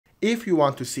If you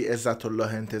want to see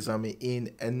Ezzatollah Entezami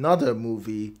in another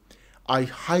movie, I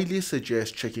highly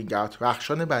suggest checking out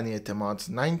Rakhshan Banietemad's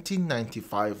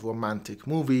 1995 romantic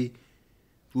movie,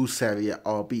 Rusari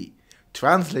Abi,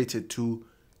 translated to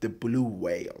The Blue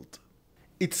Whale.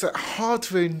 It's a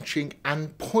heart-wrenching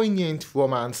and poignant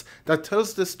romance that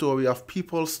tells the story of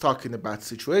people stuck in a bad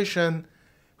situation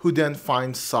who then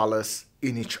find solace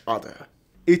in each other.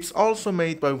 It's also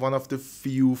made by one of the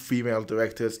few female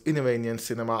directors in Iranian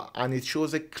cinema, and it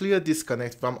shows a clear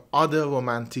disconnect from other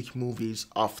romantic movies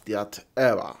of that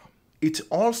era. It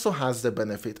also has the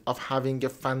benefit of having a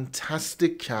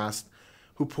fantastic cast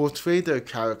who portray their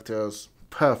characters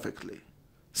perfectly.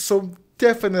 So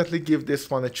definitely give this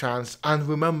one a chance, and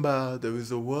remember, there is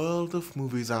a world of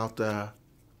movies out there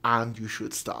and you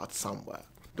should start somewhere.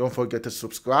 Don't forget to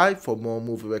subscribe for more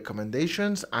movie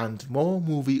recommendations and more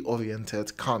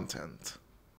movie-oriented content.